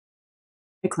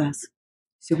Hi class.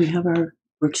 So we have our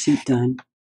worksheet done.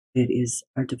 It is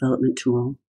our development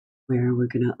tool where we're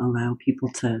going to allow people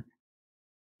to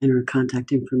enter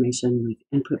contact information with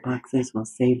input boxes. We'll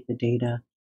save the data,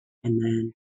 and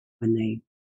then when they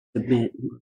submit,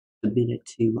 we'll submit it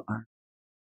to our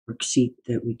worksheet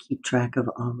that we keep track of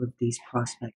all of these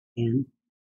prospects in.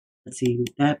 Let's see,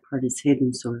 that part is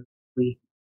hidden, so if we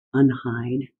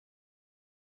unhide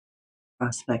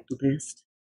prospect list,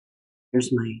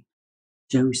 here's my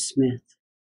Joe Smith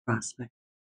prospect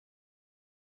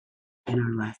in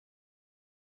our last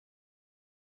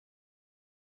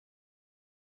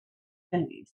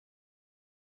phase.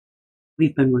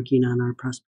 We've been working on our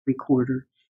prospect recorder.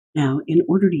 Now, in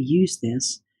order to use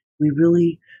this, we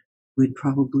really would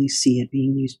probably see it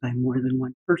being used by more than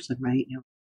one person, right? You know,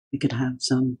 we could have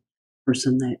some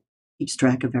person that keeps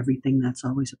track of everything. That's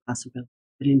always a possibility.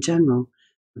 But in general,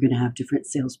 we're going to have different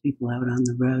salespeople out on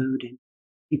the road and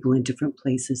people in different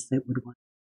places that would want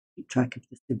to keep track of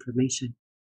this information.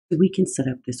 So we can set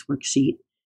up this worksheet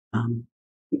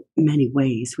many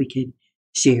ways. We could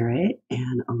share it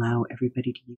and allow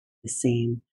everybody to use the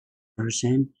same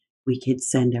version. We could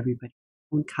send everybody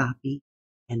one copy,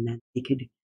 and then they could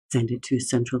send it to a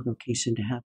central location to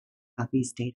have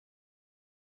copies dated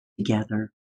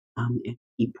together and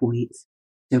key points.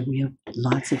 So we have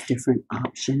lots of different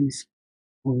options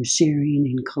for sharing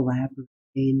and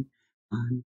collaborating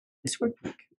on this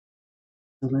workbook.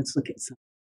 So let's look at some.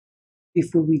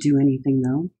 Before we do anything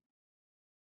though,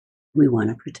 we want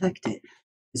to protect it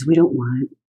because we don't want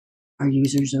our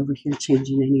users over here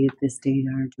changing any of this data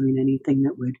or doing anything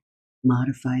that would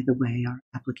modify the way our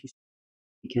application,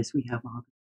 because we have all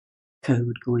the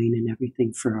code going and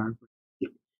everything for our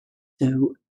worksheet.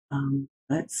 So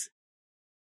let's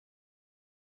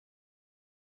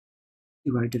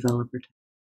do our developer.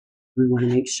 We want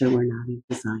to make sure we're not in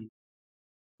design.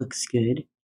 Looks good.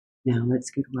 Now let's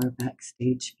go to our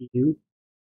backstage view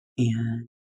and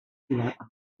do our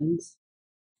options.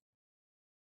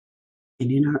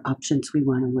 And in our options, we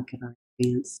want to look at our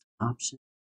advanced options.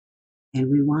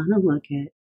 And we want to look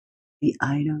at the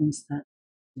items that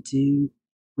do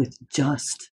with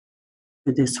just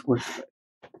for this workbook.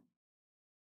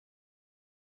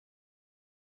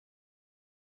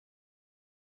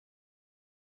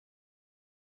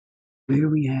 Where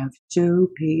we have show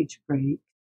page break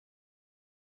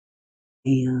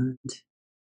and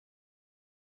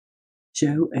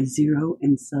show a 0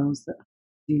 and cells the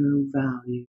 0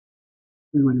 value.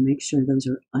 We want to make sure those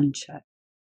are unchecked.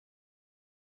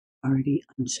 Already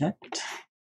unchecked.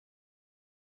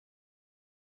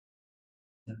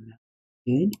 So that's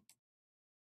good.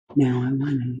 Now I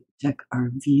want to check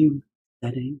our view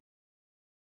setting.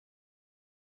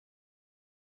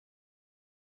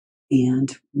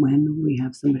 And when we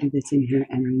have somebody that's in here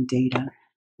entering data,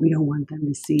 we don't want them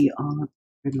to see all of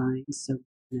the lines. So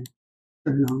we're going to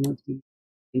turn all of these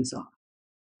things off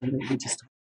so that we just have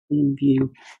a clean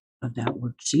view of that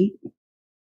worksheet.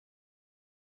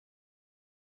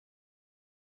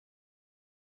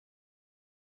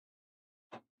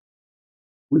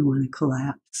 We want to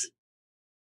collapse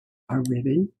our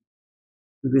ribbon.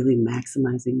 We're really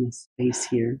maximizing this space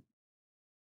here.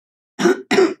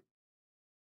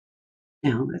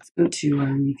 Now let's go to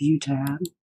our review tab.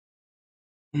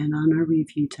 And on our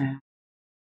review tab,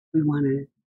 we want to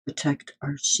protect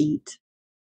our sheet.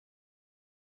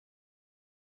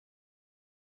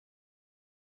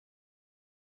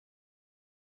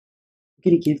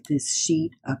 I'm going to give this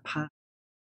sheet a password.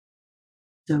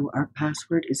 So our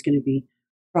password is going to be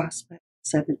prospect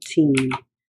 17,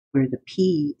 where the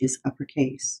P is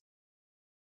uppercase.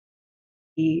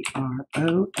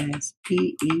 PROSPECT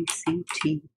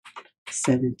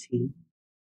 17.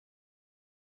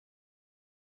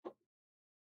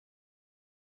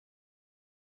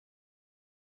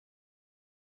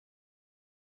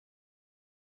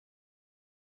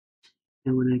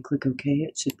 And when I click OK,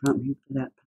 it should prompt me for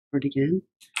that password again.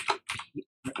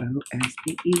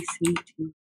 PROSPECT.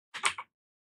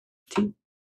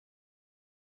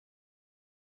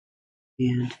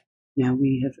 And now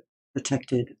we have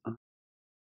protected our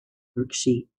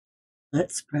worksheet.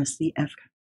 Let's press the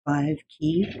F5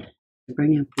 key to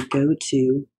bring up the Go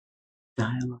To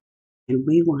dialog. And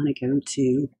we want to go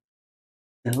to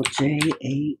cell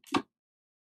J8.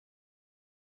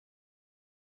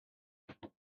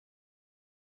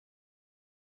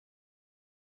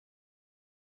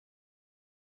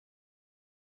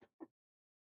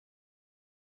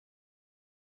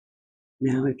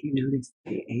 Now, if you notice,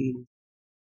 J8 is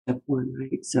step 1,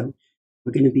 right? So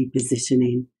we're going to be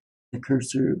positioning the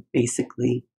cursor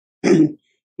basically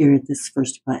here at this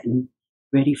first button,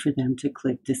 ready for them to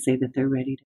click to say that they're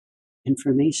ready to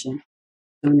information.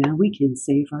 So now we can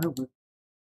save our work.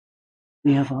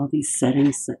 We have all these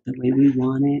settings set the way we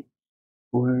want it,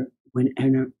 or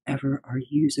whenever our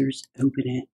users open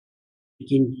it, we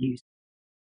can use.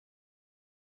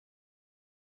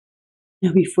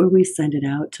 Now, before we send it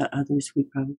out to others, we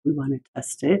probably want to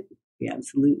test it. We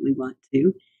absolutely want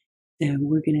to. So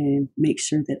we're going to make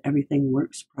sure that everything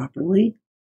works properly.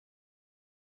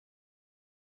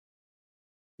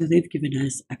 So they've given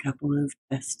us a couple of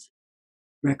test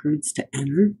records to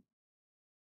enter.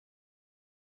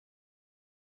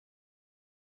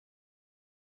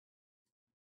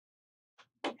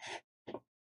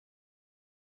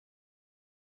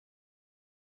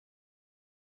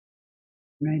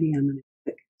 Ready? I'm going to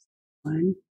click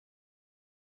one.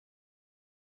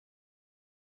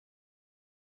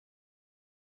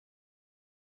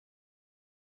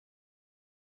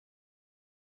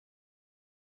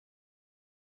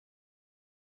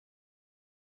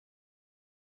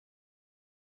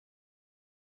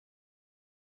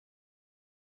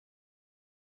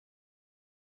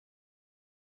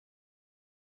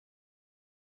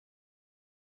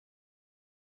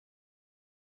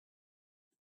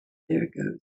 There it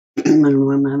goes. I don't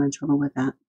know, I'm having trouble with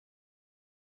that.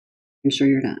 I'm sure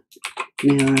you're not.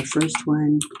 Now, our first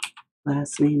one,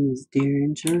 last name is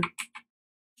Derringer,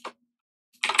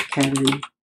 Kevin,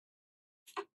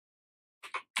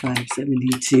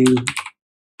 572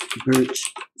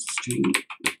 Birch Street,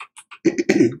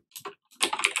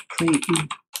 Clayton,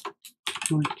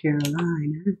 North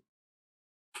Carolina,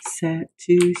 set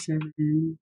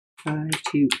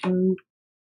 27520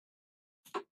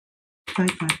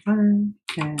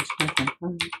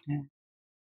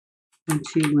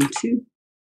 555-555-1212.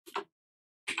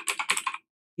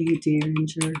 A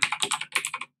Derringer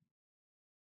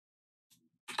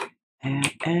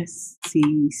at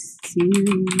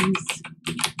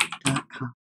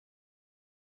scseries.com.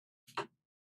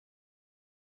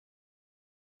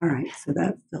 All right, so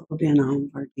that filled in all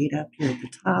of our data up here at the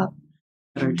top.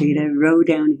 Got our data row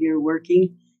down here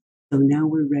working. So now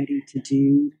we're ready to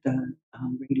do the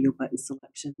radio button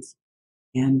selections.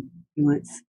 And he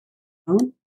wants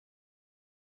home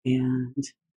and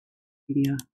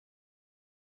media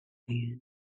and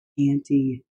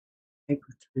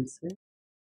anti-hypertensive.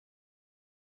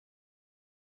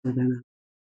 So then I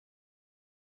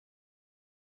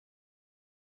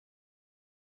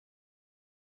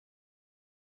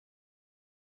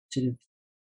should have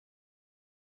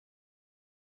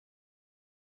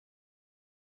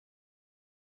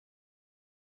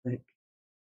clicked.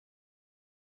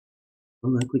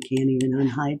 Well, look, we can't even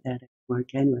unhide that anymore,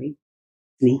 can we?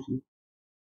 Sneaky.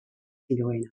 Go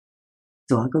away now.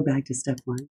 So I'll go back to step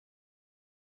one.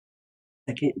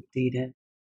 Second data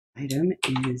item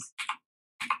is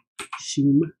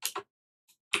Shum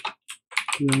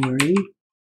Rory,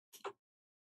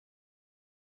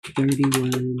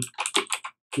 31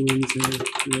 Windsor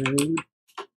Road,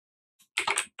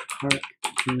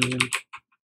 Parkville,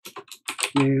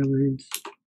 Maryland,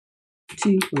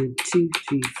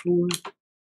 21234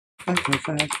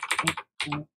 555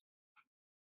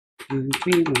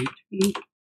 1313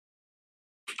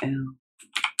 L.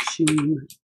 Shum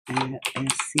at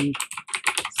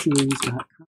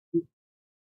scseries.com.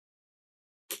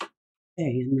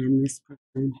 Okay, and then this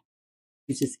person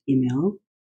uses email,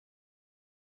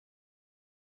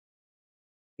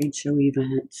 trade show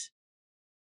event,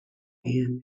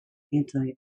 and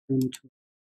anti-inflammatory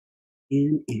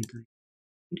and anti,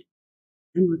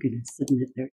 and we're going to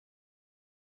submit their.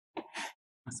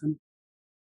 Awesome.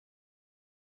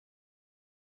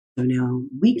 So now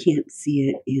we can't see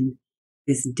it in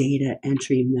this data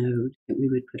entry mode that we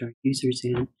would put our users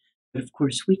in, but of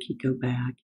course we could go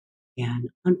back and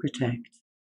unprotect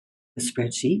the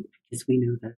spreadsheet because we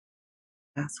know the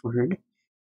password.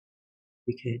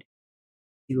 We could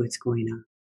see what's going on.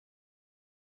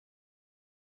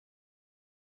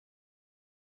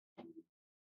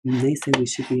 And they say we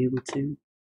should be able to.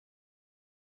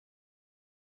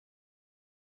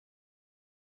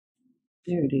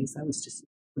 There it is. I was just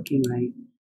looking right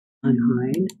on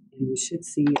hide, and we should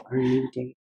see our new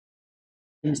date.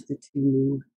 Here's the two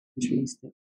new entries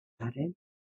that we added.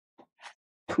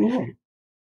 Cool.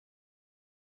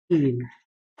 And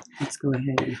let's go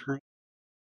ahead and hide.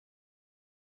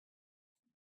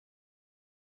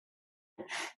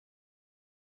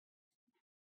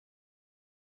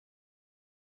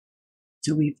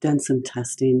 So we've done some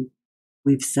testing.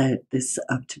 We've set this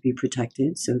up to be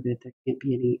protected so that there can't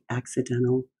be any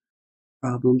accidental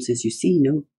problems. As you see,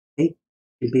 no, they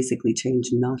can basically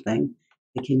change nothing.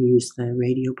 They can use the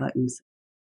radio buttons.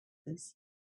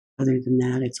 Other than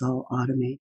that, it's all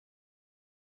automated.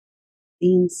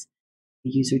 Means The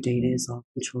user data is all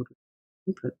controlled with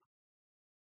input.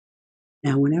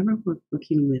 Now, whenever we're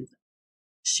working with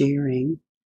sharing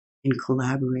and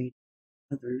collaborating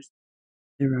with others,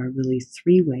 there are really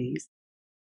three ways.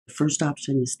 The first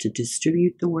option is to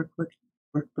distribute the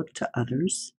workbook to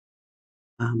others.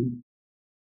 And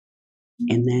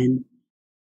then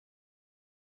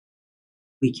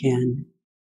we can,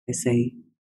 I say,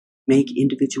 make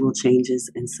individual changes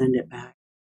and send it back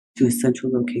to a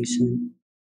central location,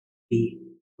 be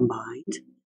combined.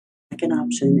 Second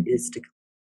option is to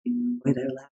complete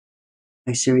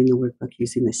by sharing the workbook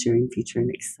using the sharing feature in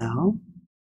Excel.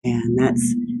 And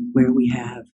that's where we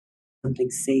have something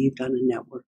saved on a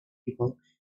network. People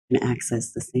can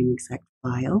access the same exact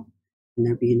file and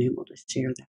they're being able to share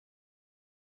that.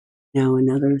 Now,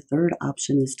 another third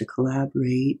option is to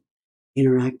collaborate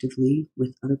interactively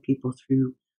with other people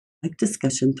through like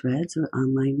discussion threads or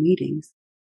online meetings.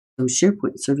 So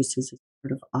SharePoint Services is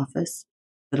part of Office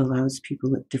that allows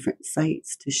people at different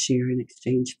sites to share and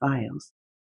exchange files.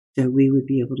 So we would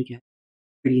be able to get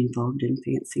pretty involved and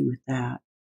fancy with that.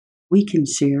 We can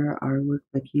share our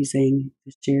workbook using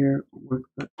the Share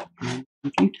Workbook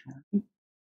Review tab.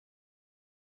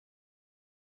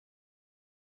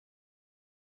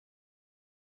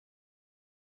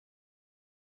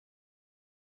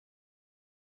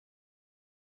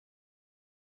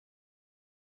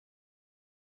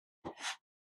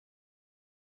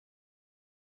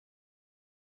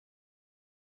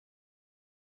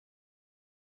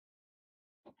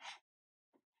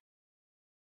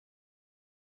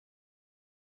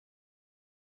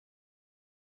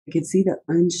 I can see the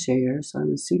unshare, so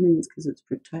I'm assuming it's because it's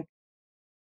protected.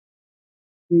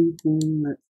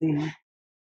 Let's see.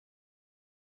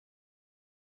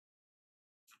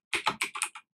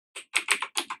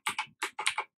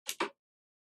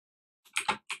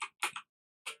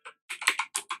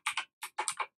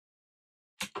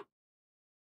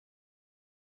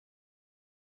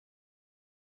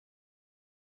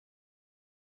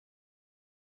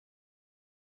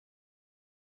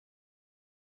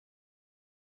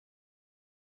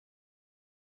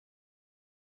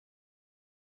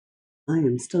 I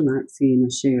am still not seeing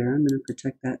a share. I'm going to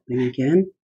protect that thing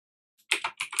again.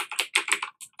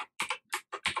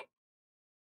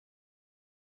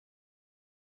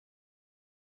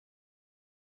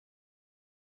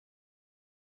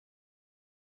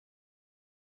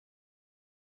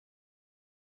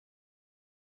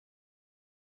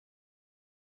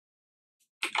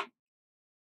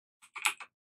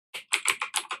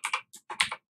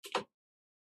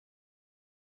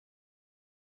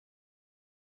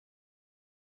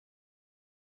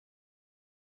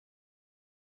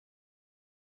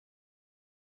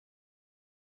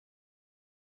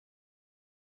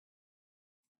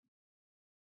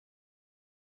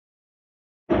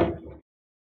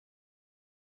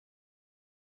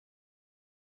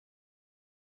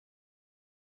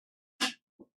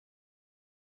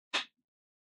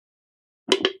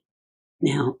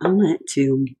 Now, I went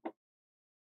to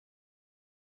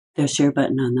the share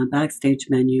button on the backstage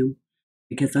menu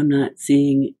because I'm not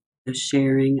seeing the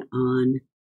sharing on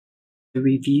the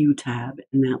review tab,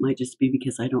 and that might just be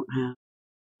because I don't have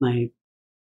my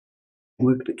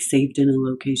workbook saved in a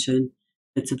location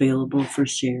that's available for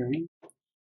sharing.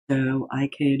 So I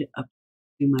could up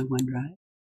to my OneDrive.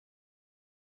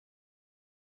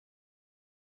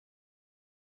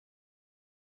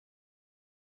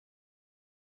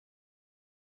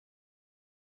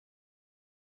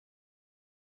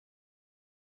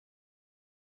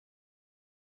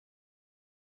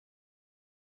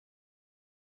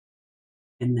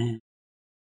 And then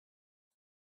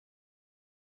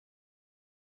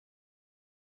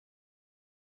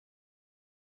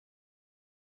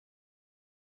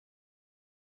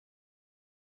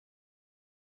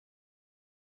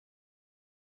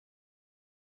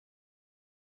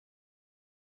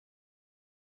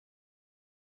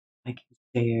I can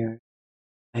share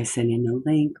by sending a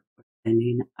link or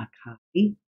sending a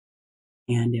copy.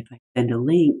 And if I send a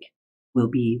link, we'll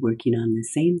be working on the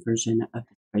same version of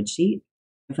the spreadsheet.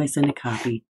 If I send a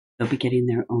copy, they'll be getting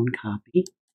their own copy,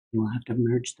 and we'll have to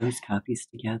merge those copies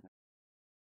together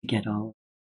to get all.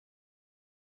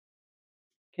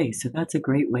 Okay, so that's a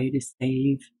great way to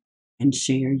save and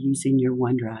share using your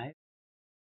OneDrive.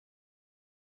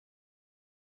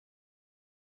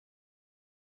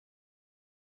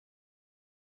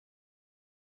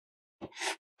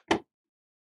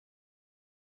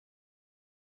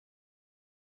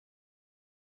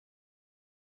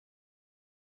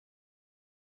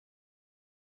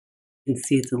 You can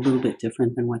see it's a little bit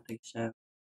different than what they show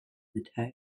in the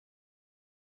text.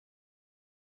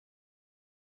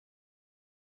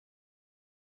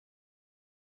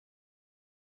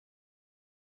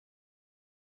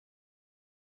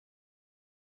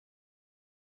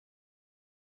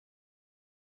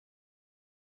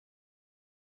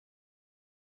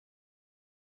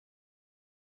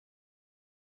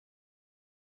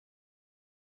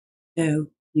 So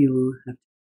you have to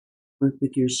work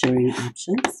with your sharing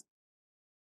options.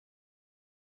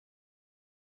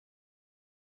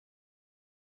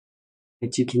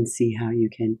 But you can see how you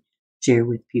can share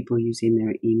with people using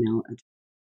their email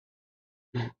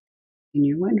address in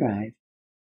your OneDrive.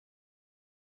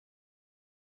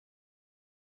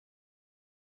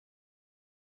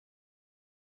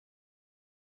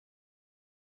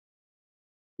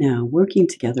 Now, working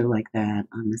together like that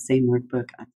on the same workbook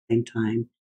at the same time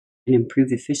can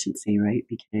improve efficiency, right?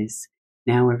 Because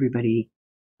now everybody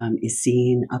is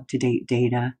seeing up to date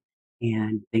data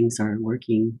and things are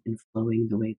working and flowing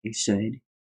the way they should.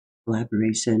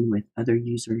 Collaboration with other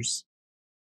users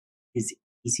is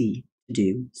easy to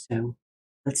do. So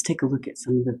let's take a look at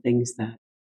some of the things that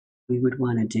we would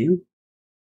want to do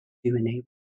to enable.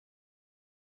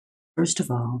 First of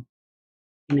all,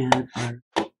 looking at our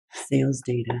sales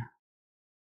data,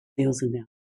 sales analysis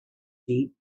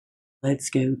sheet, let's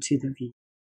go to the view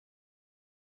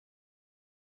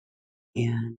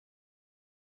and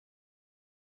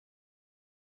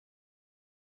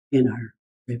in our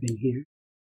ribbon here,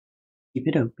 keep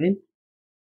it open,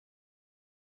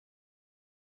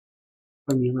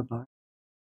 formula bar.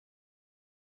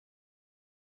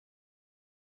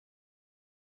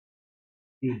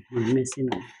 We're missing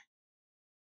one.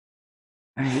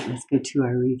 All right, let's go to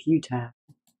our review tab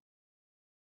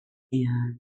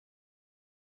and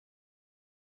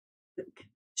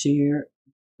share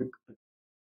workbook.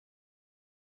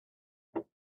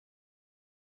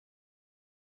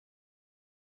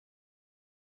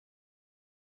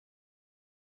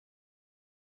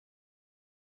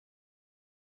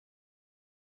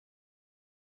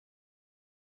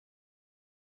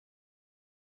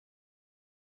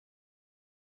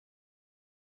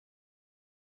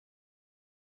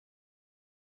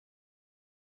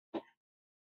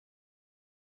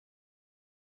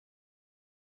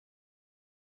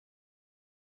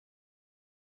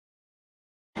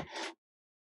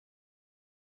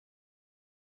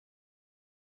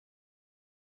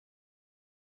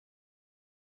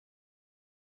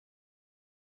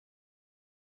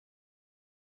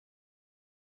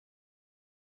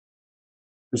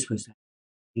 We're supposed to have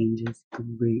changes.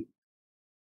 Great.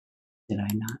 Did I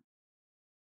not?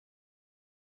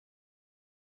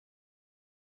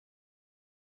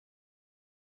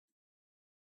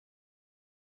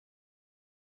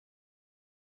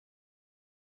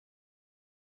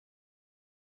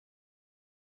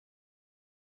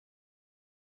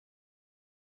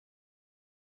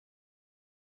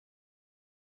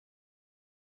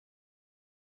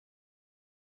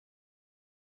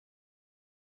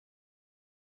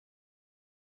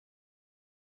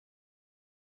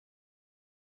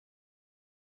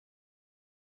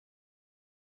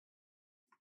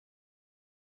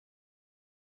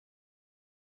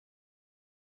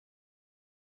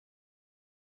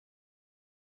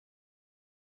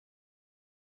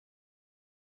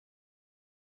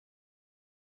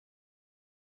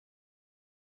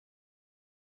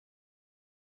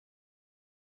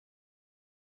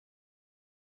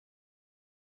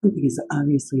 Something is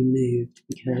obviously moved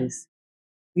because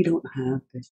we don't have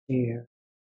the share.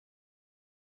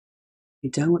 We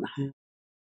don't have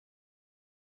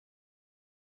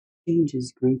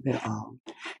changes group at all.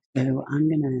 So I'm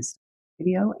going to stop the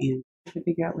video and try to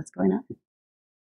figure out what's going on.